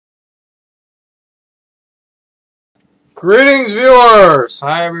Greetings, viewers!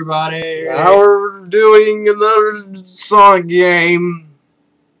 Hi, everybody! Now we're doing another Sonic game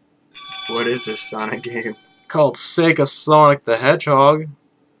What is this Sonic game? called Sega Sonic the Hedgehog.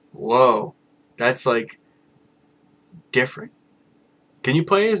 Whoa. That's, like, different. Can you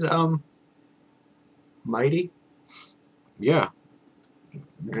play as, Mighty? Yeah.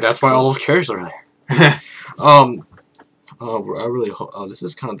 That's why all those characters are there. I really hope... Oh, this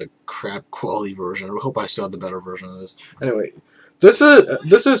is kind of the crap quality version. I hope I still have the better version of this. Anyway, this is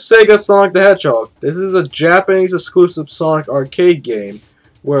Sega Sonic the Hedgehog. This is a Japanese exclusive Sonic arcade game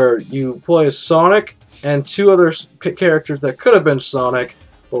where you play as Sonic and two other characters that could have been Sonic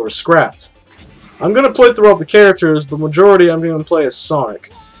but were scrapped. I'm going to play through all the characters, but majority I'm going to play as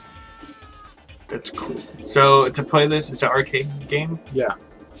Sonic. That's cool. So, to play this, it's an arcade game? Yeah.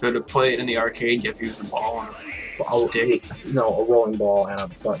 So, to play it in the arcade, you have to use the ball and a stick? No, a rolling ball and a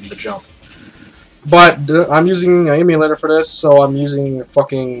button to jump. But I'm using an emulator for this, so I'm using a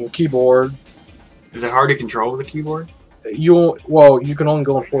fucking keyboard. Is it hard to control with the keyboard? You can only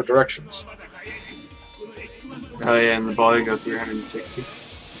go in 4 directions. Oh yeah, and the ball can go 360.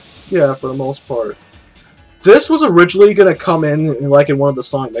 Yeah, for the most part. This was originally gonna come in like in one of the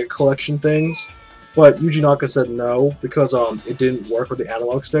Sonic Mega Collection things, but Yuji Naka said no because it didn't work with the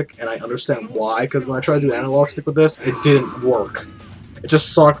analog stick, and I understand why. Because when I tried to do analog stick with this, it didn't work. It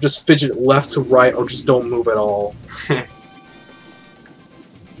just Sonic would just fidget left to right or just don't move at all.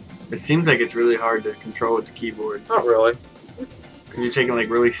 It seems like it's really hard to control with the keyboard. Not really. Because you're taking like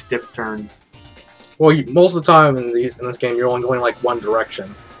really stiff turns. Well, most of the time in this game, you're only going like one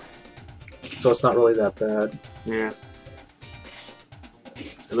direction, so it's not really that bad. Yeah.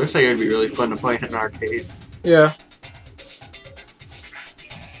 It looks like it would be really fun to play in an arcade. Yeah.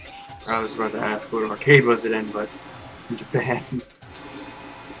 I was about to ask what arcade was it in, but in Japan.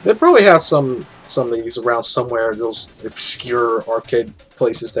 They probably have some of these around somewhere. Those obscure arcade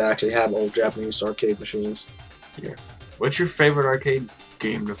places that actually have old Japanese arcade machines. Yeah. What's your favorite arcade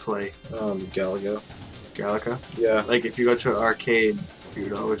game to play? Galaga. Galaga? Yeah. Like if you go to an arcade, you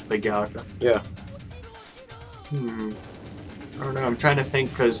would always play Galaga. Yeah. I don't know. I'm trying to think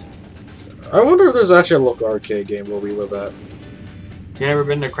because. I wonder if there's actually a local arcade game where we live at. You ever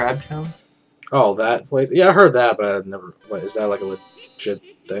been to Crabtown? Oh, that place? Yeah, I heard that, but I've never. What, is that like a legit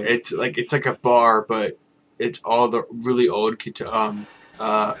thing? It's like a bar, but it's all the really old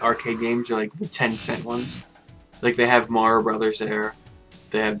arcade games. Are like the 10-cent ones. Like they have Mario Brothers there.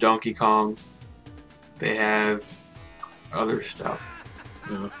 They have Donkey Kong. They have other stuff.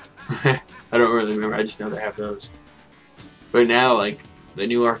 Yeah. I don't really remember. I just know they have those. But now, like the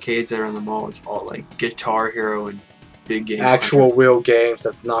new arcades that are in the mall, it's all like Guitar Hero and big games. Actual real games.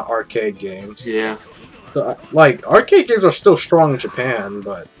 That's not arcade games. Yeah. Like arcade games are still strong in Japan,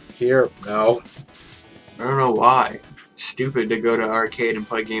 but here, no. I don't know why. It's stupid to go to arcade and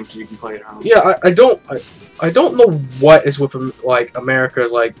play games that you can play at home. Yeah, I don't know what is with like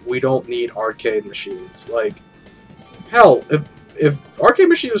America's like we don't need arcade machines. Like, hell, if arcade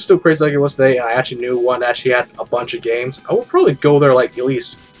machines was still crazy like it was today, and I actually knew one that actually had a bunch of games, I would probably go there like at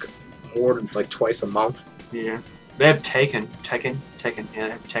least more than like twice a month. Yeah, they have Tekken. Yeah, they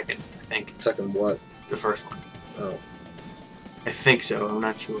have Tekken. I think. Tekken what? The first one. Oh. I think so. I'm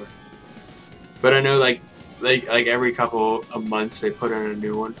not sure. But I know like every couple of months they put in a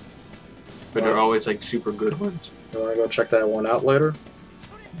new one. But they're always like super good ones. You wanna go check that one out later?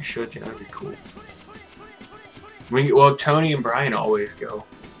 You should. Yeah, that'd be cool. Well, Tony and Brian always go.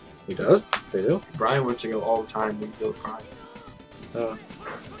 He does? They do? Brian wants to go all the time. We go with Brian.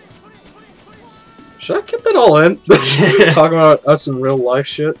 Should I keep that all in? Talking about us in real life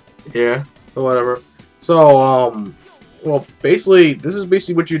shit? Yeah. Or whatever. So, well, basically, this is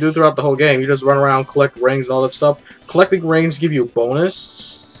basically what you do throughout the whole game. You just run around, collect rings and all that stuff. Collecting rings give you a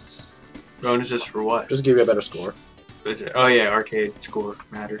bonus. Bonuses for what? Just give you a better score. Oh yeah, arcade score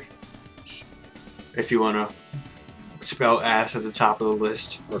matters. If you want to spell ass at the top of the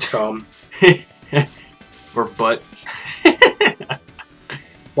list. Or cum. Or butt.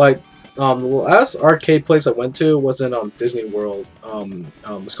 Like, the last arcade place I went to was in Disney World.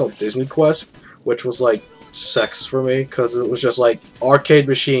 It's called Disney Quest, which was like sex for me because it was just like arcade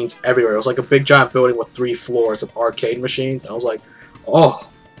machines everywhere. It was like a big giant building with 3 floors of arcade machines. I was like,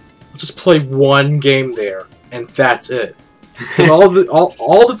 oh, I'll just play one game there, and that's it. What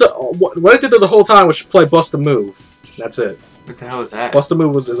I did there the whole time was play Bust a Move. That's it. What the hell is that? Bust a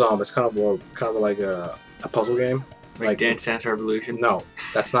Move it's kind of like a puzzle game. Like Dance Dance Revolution? No,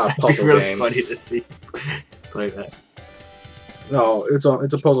 that's not a puzzle game. It'd be really game. funny to see play that. No, it's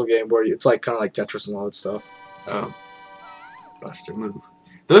a puzzle game where it's like kind of like Tetris and all that stuff. Oh, Bust a Move.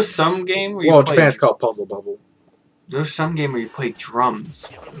 There's some game where you well, in play... Japan it's called Puzzle Bubble. There's some game where you play drums,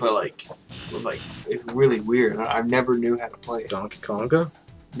 but like it's really weird. I never knew how to play it. Donkey Konga?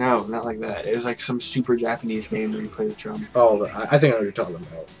 No, not like that. It was like some super Japanese game where you play the drums. Oh, I think I know what you're talking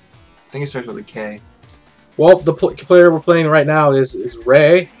about. I think it starts with a K. Well, the player we're playing right now is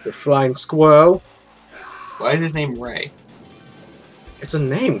Ray, the flying squirrel. Why is his name Ray? It's a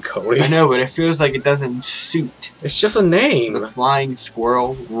name, Cody. I know, but it feels like it doesn't suit. It's just a name. The flying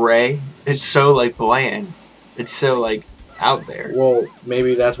squirrel, Ray. It's so like bland. It's so like out there. Well,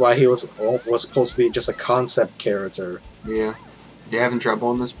 maybe that's why he was supposed to be just a concept character. Yeah. You having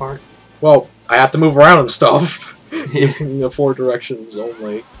trouble in this part? Well, I have to move around and stuff. Using the 4 directions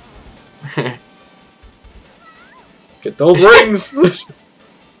only. Get those rings! It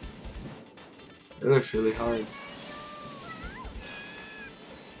looks really hard.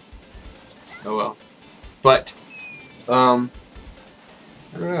 Oh well. But, I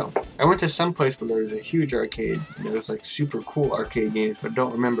don't know. I went to some place where there was a huge arcade, and it was like super cool arcade games, but I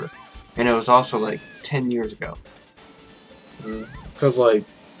don't remember. And it was also like 10 years ago. Because, like,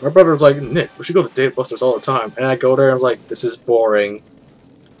 my brother was like, Nick, we should go to Date Busters all the time. And I go there and I was like, this is boring.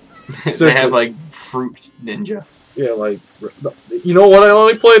 They have like Fruit Ninja. Yeah, like, you know what I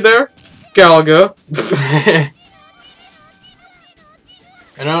only played there? Galaga.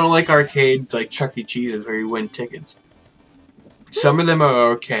 And I don't like arcades like Chuck E. Cheese's where you win tickets. Some of them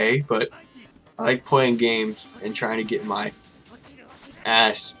are okay, but I like playing games and trying to get my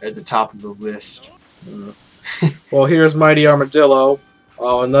ass at the top of the list. Well, here's Mighty Armadillo,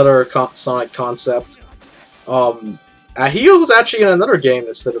 another Sonic concept. He was actually in another game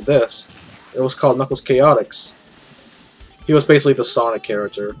instead of this. It was called Knuckles Chaotix. He was basically the Sonic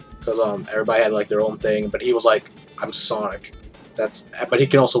character, because everybody had like their own thing, but he was like, I'm Sonic. But he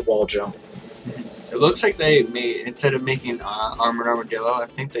can also wall jump. It looks like they made, instead of making Armored Armadillo, I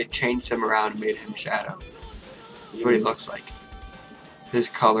think they changed him around and made him Shadow. That's what he looks like. His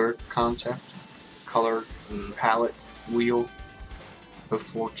color concept, color palette, wheel of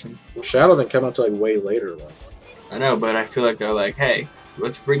fortune. Well, Shadow didn't come out until like way later, though. I know, but I feel like they're like, hey,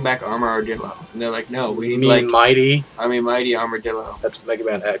 let's bring back Armored Armadillo. And they're like, no, we need like Mighty. I mean, Mighty Armadillo. That's Mega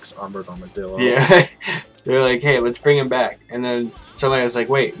Man X Armored Armadillo. Yeah. They're like, hey, let's bring him back. And then somebody was like,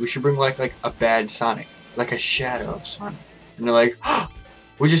 wait, we should bring like a bad Sonic. Like a shadow of Sonic. And they're like, oh,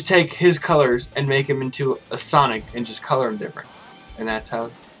 we just take his colors and make him into a Sonic and just color him different. And that's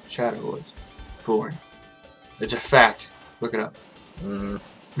how Shadow was born. It's a fact. Look it up.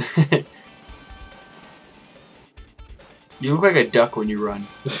 You look like a duck when you run.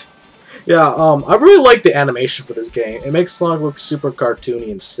 Yeah, I really like the animation for this game. It makes Sonic look super cartoony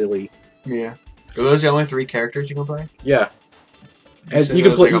and silly. Yeah. Are those the only 3 characters you can play? Yeah. And you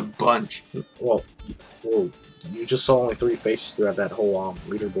can play like a bunch. Well, you just saw only 3 faces throughout that whole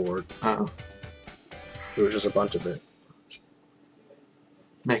leaderboard. Oh. There was just a bunch of it.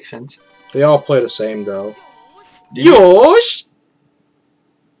 Makes sense. They all play the same though. Yosh!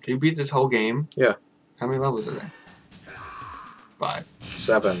 Did you beat this whole game? Yeah. How many levels are there? 5.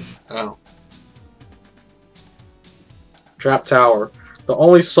 7. Oh. Trap Tower. The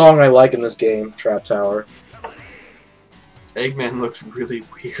only song I like in this game, Trap Tower. Eggman looks really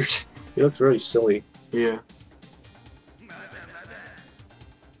weird. He looks really silly. Yeah.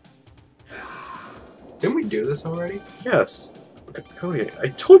 Didn't we do this already? Yes. Cody, I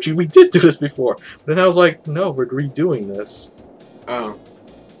told you we did do this before. But then I was like, no, we're redoing this. Oh.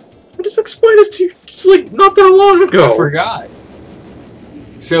 I just explained this to you just like not that long ago. I forgot.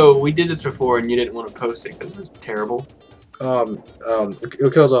 So we did this before and you didn't want to post it because it was terrible.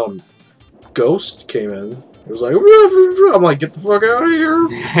 Because Ghost came in. It was like, I'm like, get the fuck out of here.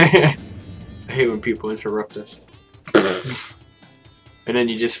 I hate when people interrupt us. And then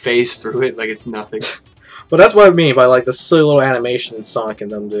you just phase through it like it's nothing. But that's what I mean by like the silly little animation Sonic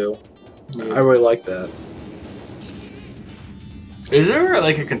and them do. Yeah. I really like that. Is there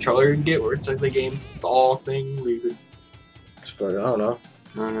like a controller you can get where it's like the game ball thing where you could... I don't know.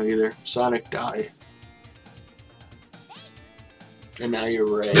 I don't know either. Sonic died. And now you're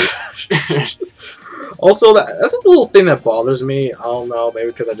Ray. Also, that's a little thing that bothers me. I don't know, maybe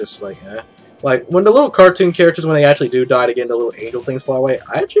because I just like, Like, when the little cartoon characters, when they actually do die to get the little angel things fly away,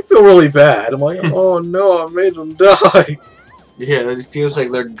 I actually feel really bad. I'm like, oh no, I made them die. Yeah, it feels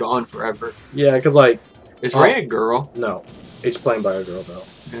like they're gone forever. Yeah, because like... Is Ray a girl? No. It's playing by a girl, though.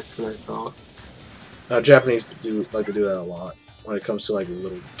 That's what I thought. Japanese like to do that a lot when it comes to like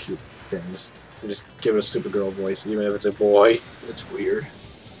little cute things. They just give it a stupid girl voice, even if it's a boy. That's weird.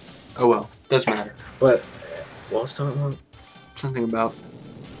 Oh well, doesn't matter. But, what was talking about? Something about...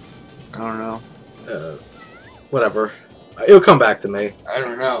 I don't know. Whatever. It'll come back to me. I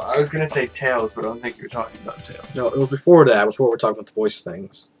don't know. I was gonna say Tails, but I don't think you're talking about Tails. No, it was before that. Before we're talking about the voice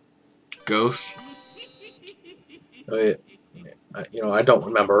things. Ghost. I don't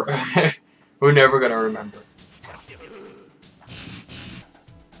remember. We're never gonna remember.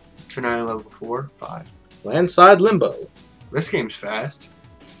 Tonight level 4, 5. Landside Limbo. This game's fast.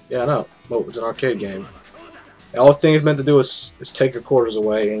 Yeah, I know. Well, it's an arcade game. All the thing it's meant to do is take your quarters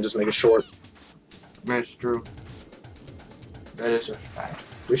away and just make it short. That's true. That is a fact.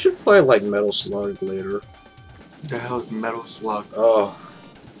 We should play like Metal Slug later. The hell is Metal Slug? Oh.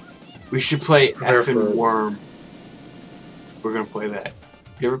 We should play Prepare for Effin' it. Worm. We're gonna play that.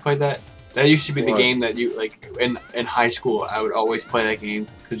 You ever played that? That used to be the What? game that you like in high school. I would always play that game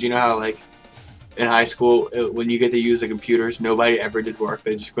because you know how like in high school when you get to use the computers, nobody ever did work.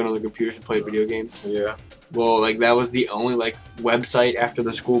 They just went on the computers and played video games. Yeah. Well, like that was the only like website after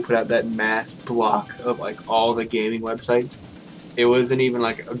the school put out that mass block of like all the gaming websites. It wasn't even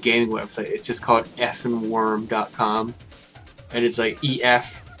like a gaming website. It's just called effinworm.com, and it's like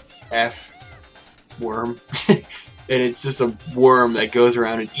EFF worm. And it's just a worm that goes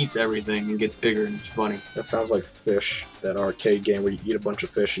around and eats everything and gets bigger, and it's funny. That sounds like Fish, that arcade game where you eat a bunch of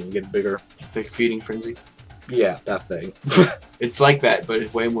fish and you get bigger. Like Feeding Frenzy. Yeah, that thing. It's like that, but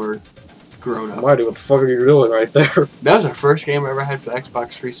it's way more grown up. Marty, what the fuck are you doing right there? That was the first game I ever had for the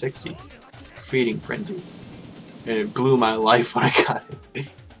Xbox 360. Feeding Frenzy. And it blew my life when I got it.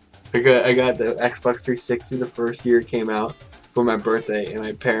 I got the Xbox 360 the first year it came out for my birthday, and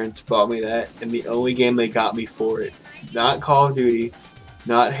my parents bought me that, and the only game they got me for it, not Call of Duty,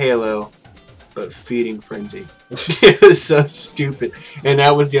 not Halo, but Feeding Frenzy. It was so stupid. And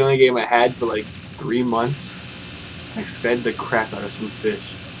that was the only game I had for like 3 months. I fed the crap out of some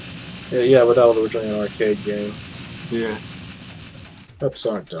fish. Yeah, but that was originally an arcade game. Yeah. Oops,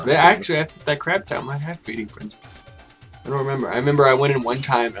 aren't done. They actually, at that crap time, I had Feeding Frenzy. I don't remember. I remember I went in one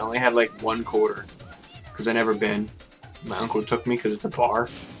time and only had like 1 quarter. Because I never been. My uncle took me because it's a bar.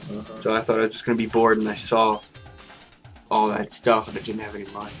 So I thought I was just going to be bored, and I saw all that stuff and I didn't have any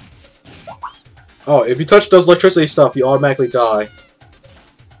money. Oh, if you touch those electricity stuff, you automatically die.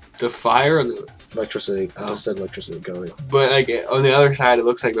 The fire or the... Electricity. I Oh. just said electricity. Go. But like on the other side, it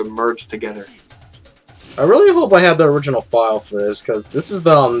looks like they're merged together. I really hope I have the original file for this, because this is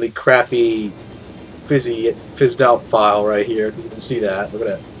the crappy, fizzed out file right here. You can see that. Look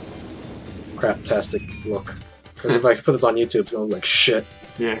at that. Craptastic look. Because if I put this on YouTube, it's going to look like shit.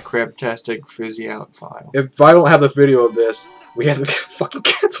 Yeah, craptastic fizzy out file. If I don't have the video of this, we have to fucking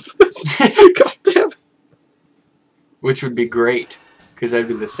cancel this. God damn it. Which would be great, because that'd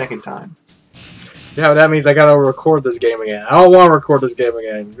be the second time. Yeah, but that means I gotta record this game again. I don't want to record this game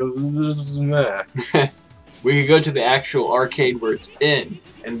again, because this is meh. We could go to the actual arcade where it's in,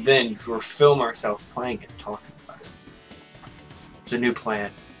 and then film ourselves playing it, talking about it. It's a new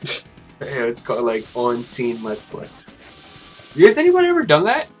plan. Yeah, it's called like on-scene Let's Play. Has anyone ever done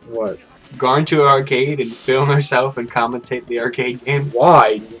that? What? Gone to an arcade and film herself and commentate the arcade game?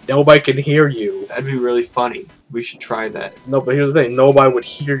 Why? Nobody can hear you. That'd be really funny. We should try that. No, but here's the thing. Nobody would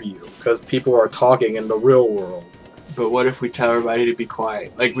hear you, because people are talking in the real world. But what if we tell everybody to be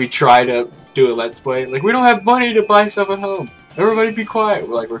quiet? Like, we try to do a Let's Play. Like, we don't have money to buy stuff at home. Everybody be quiet.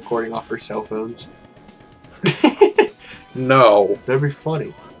 We're, like, recording off our cell phones. No. That'd be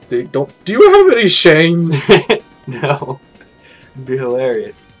funny. Do you have any shame? No. It'd be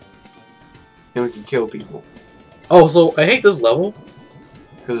hilarious. And we can kill people. Oh, so I hate this level.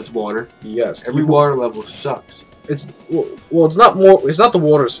 Because it's water. Yes. Every water level sucks. It's well. It's not more. It's not the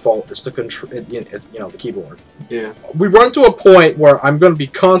water's fault. It's the control. It's the keyboard. Yeah. We run to a point where I'm going to be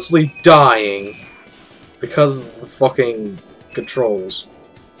constantly dying because of the fucking controls.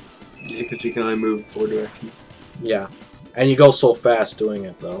 Yeah, because you can only move in 4 directions. Yeah, and you go so fast doing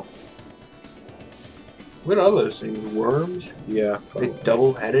it though. What are those things? Worms? Yeah. They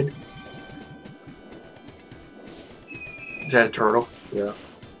double-headed? Is that a turtle? Yeah.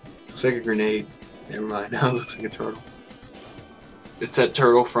 Looks like a grenade. Never mind. Now it looks like a turtle. It's that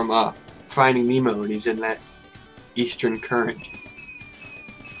turtle from Finding Nemo, and he's in that eastern current.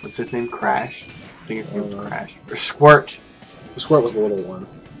 What's his name? Crash? I think his name was Crash. Or Squirt! The Squirt was the little one.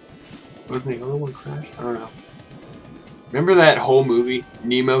 Wasn't the other one Crash? I don't know. Remember that whole movie?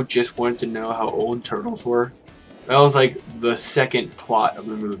 Nemo just wanted to know how old turtles were? That was like the second plot of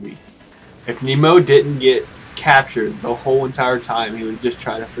the movie. If Nemo didn't get captured the whole entire time, he would just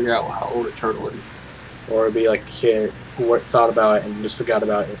try to figure out how old a turtle is. Or it'd be like a kid who thought about it and just forgot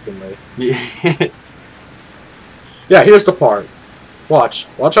about it instantly. Yeah. Yeah, here's the part. Watch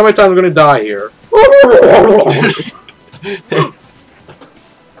how many times I'm gonna die here.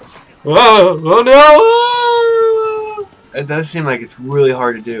 Oh no! It does seem like it's really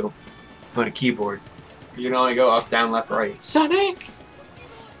hard to do on a keyboard. Because you can only go up, down, left, right. Sonic!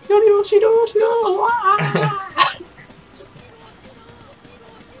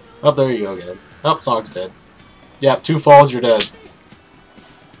 Oh, there you go again. Oh, Sonic's dead. Yeah, 2 falls, you're dead.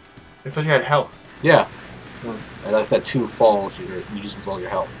 I thought you had health. Yeah. Oh. And I said 2 falls, you just lose all your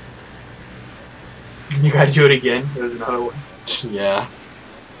health. You gotta do it again. There's another one. Yeah.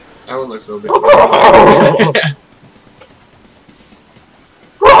 That one looks a little bit.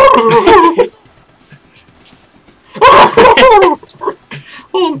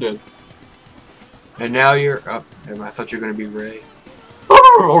 Oh, I'm dead. And now you're up. I thought you were gonna be Ray.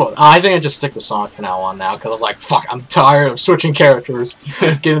 I think I just stick to Sonic from now on because I was like, fuck, I'm tired of switching characters.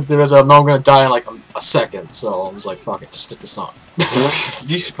 Getting through this, I know I'm gonna die in like a second, so I was like, fuck it, just stick to Sonic.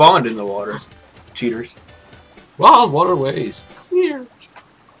 You spawned in the water. Cheaters. Wild waterways. Clear.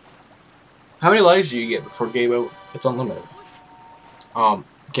 How many lives do you get before game over? It's unlimited.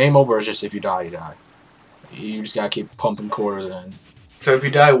 Game over is just if you die, you die. You just gotta keep pumping quarters in. So if you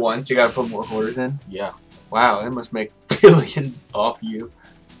die once, you gotta put more quarters in? Yeah. Wow, that must make billions off you.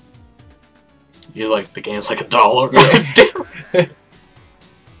 You're like, the game's like $1. Yeah.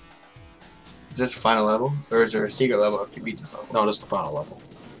 Is this the final level? Or is there a secret level after you beat this level? No, this is the final level.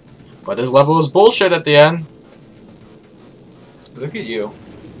 But this level is bullshit at the end. Look at you.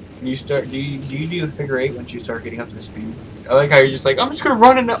 You start. Do you do the figure 8 once you start getting up to speed? I like how you're just like, I'm just gonna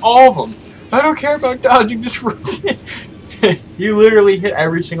run into all of them. I don't care about dodging, just run it. You literally hit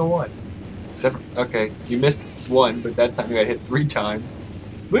every single one. Except for, okay, you missed one, but that time you got hit 3 times.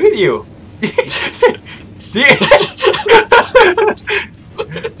 Look at you.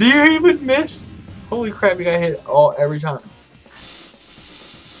 Do you even miss? Holy crap, you got hit every time.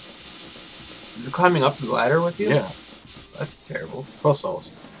 Is it climbing up the ladder with you? Yeah. That's terrible. Plus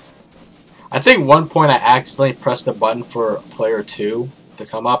souls. I think one point I accidentally pressed the button for player 2 to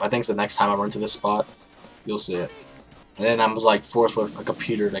come up. I think it's the next time I run to this spot. You'll see it. And then I was like forced with a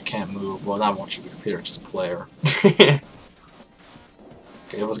computer that can't move. Well, not much of a computer, just a player. Okay,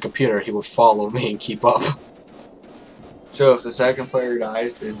 if it was a computer, he would follow me and keep up. So if the second player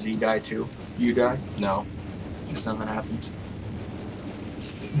dies, does he die too? You die? No. Just nothing happens.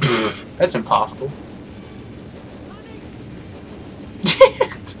 That's impossible.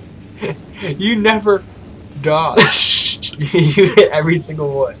 You never dodge. You hit every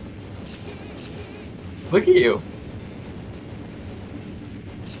single one. Look at you.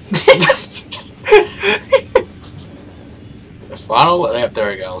 The final. Yep,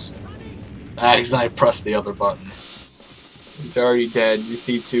 there he goes. I accidentally pressed the other button. It's already dead. You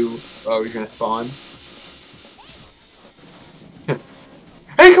see 2. Oh, you're gonna spawn.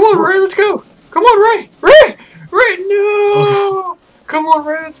 Hey, come on, Ray, let's go! Come on, Ray! Ray! Ray, no! Come on,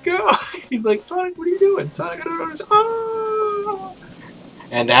 Ray, let's go! He's like, Sonic, what are you doing? Sonic, I don't understand. Oh!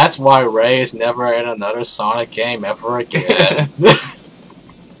 And that's why Ray is never in another Sonic game ever again.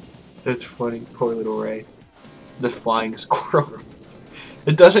 That's funny. Poor little Ray. The flying squirrel.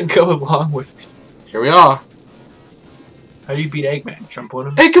 It doesn't go along with me. Here we are. How do you beat Eggman? Jump on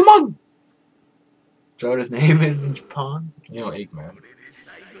him? Hey, come on! Is that what his name is in Japan? You know, Eggman.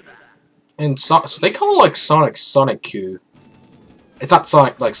 And so they call it like Sonic Q. It's not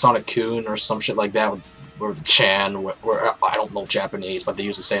Sonic like Sonic Coon or some shit like that with the Chan. Where I don't know Japanese, but they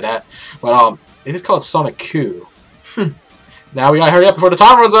usually say that. But it is called Sonic Q. Now we gotta hurry up before the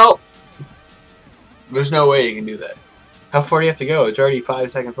time runs out. There's no way you can do that. How far do you have to go? It's already 5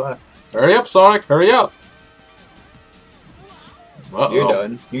 seconds left. Hurry up, Sonic! Hurry up! Uh-oh. You're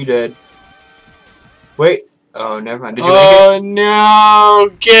done. You dead. Wait. Oh, never mind. Did you make it? No!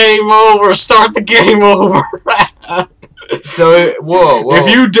 Game over! Start the game over! So, whoa.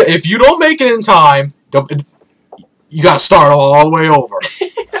 If you don't make it in time, you gotta start all the way over.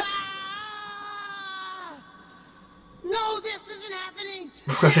 No, this isn't happening!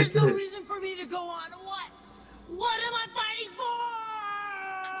 What is There's no this? reason for me to go on. What? What am I fighting for?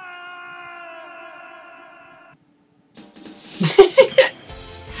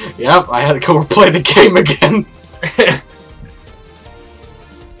 Yep, I had to go replay the game again.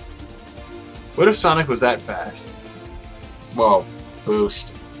 What if Sonic was that fast? Whoa,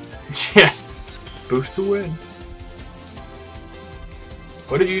 boost. Yeah. Boost to win.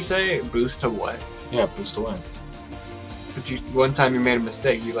 What did you say? Boost to what? Yeah, boost to win. But one time you made a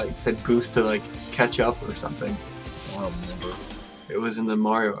mistake. You like said boost to like catch up or something. I don't remember. It was in the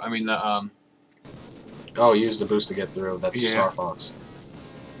Mario. I mean the Oh, use the boost to get through. That's yeah. Star Fox.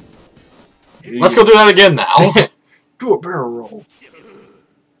 Let's go do that again now. Do a barrel roll.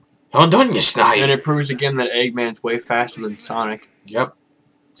 Well done, you snipe. And it proves again that Eggman's way faster than Sonic. Yep.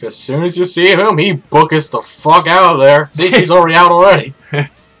 Because as soon as you see him, he bookets the fuck out of there. See, he's already out already.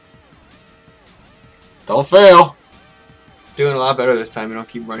 Don't fail. Doing a lot better this time. You don't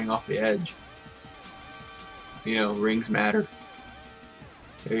keep running off the edge. You know, rings matter.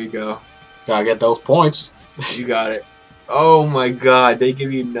 There you go. Gotta get those points. You got it. Oh my god, they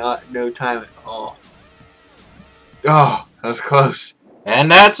give you no time at all. Oh, that was close.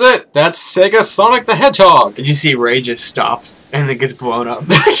 And that's it. That's Sega Sonic the Hedgehog. And you see Ray just stops and then gets blown up.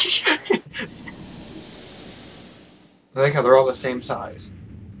 I like how they're all the same size.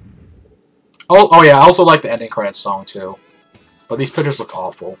 Oh yeah, I also like the ending credits song too. But these pictures look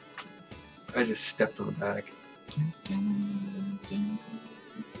awful. I just stepped on the back.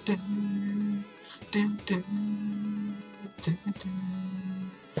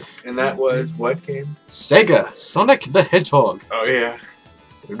 And that was what game? Sega Sonic the Hedgehog. Oh yeah.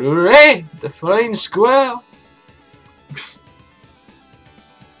 Hooray! The flying squirrel.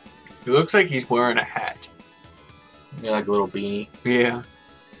 He looks like he's wearing a hat. Yeah, like a little beanie. Yeah.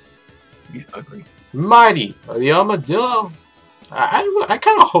 He's ugly. Mighty, the Armadillo. I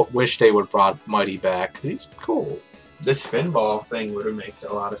kind of wish they would brought Mighty back. He's cool. The spinball thing would have made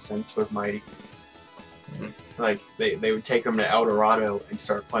a lot of sense with Mighty. Like, they would take him to El Dorado and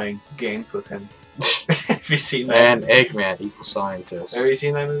start playing games with him. Have you seen that? And Eggman, Evil Scientist. Have you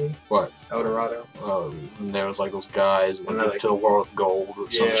seen that movie? What? El Dorado? And there was like those guys who went And they're to the world of gold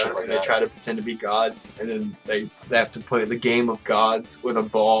or some shit like and that. they try to pretend to be gods, and then they have to play the game of gods with a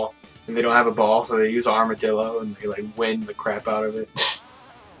ball, and they don't have a ball, so they use Armadillo, and they like win the crap out of it.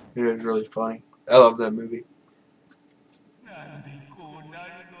 It was really funny. I love that movie.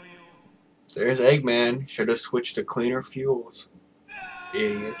 There's Eggman. Should have switched to cleaner fuels.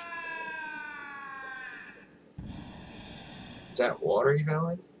 Idiot. Is that water you fell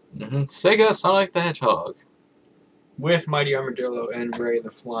in? Sega Sonic the Hedgehog. With Mighty Armadillo and Ray the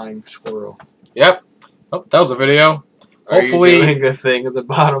Flying Squirrel. Yep. Oh, that was a video. Are Hopefully, you doing the thing at the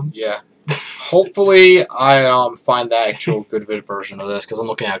bottom? yeah. Hopefully, I find the actual good version of this because I'm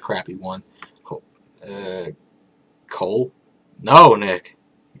looking at a crappy one. Cole? No, Nick.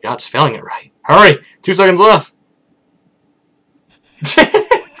 You're not spelling it right. Hurry! 2 seconds left.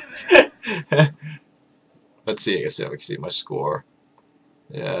 Let's see. I guess I can see my score.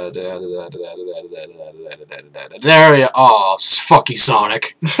 Yeah. There you. Oh, fuck you,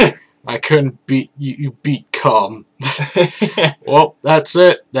 Sonic. I couldn't beat you. You beat cum. Well, that's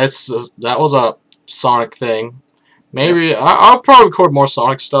it. That was a Sonic thing. Maybe I'll probably record more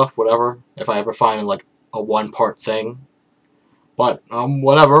Sonic stuff. Whatever. If I ever find like a 1-part thing. But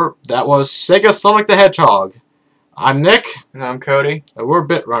whatever. That was Sega Sonic the Hedgehog. I'm Nick. And I'm Cody. And we're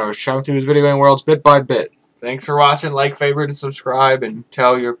Bit Runners, traveling through these video game worlds bit by bit. Thanks for watching. Like, favorite, and subscribe, and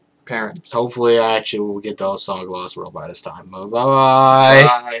tell your parents. Hopefully, I actually will get those Sonic Lost World by this time. Bye-bye.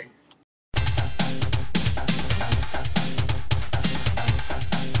 Bye.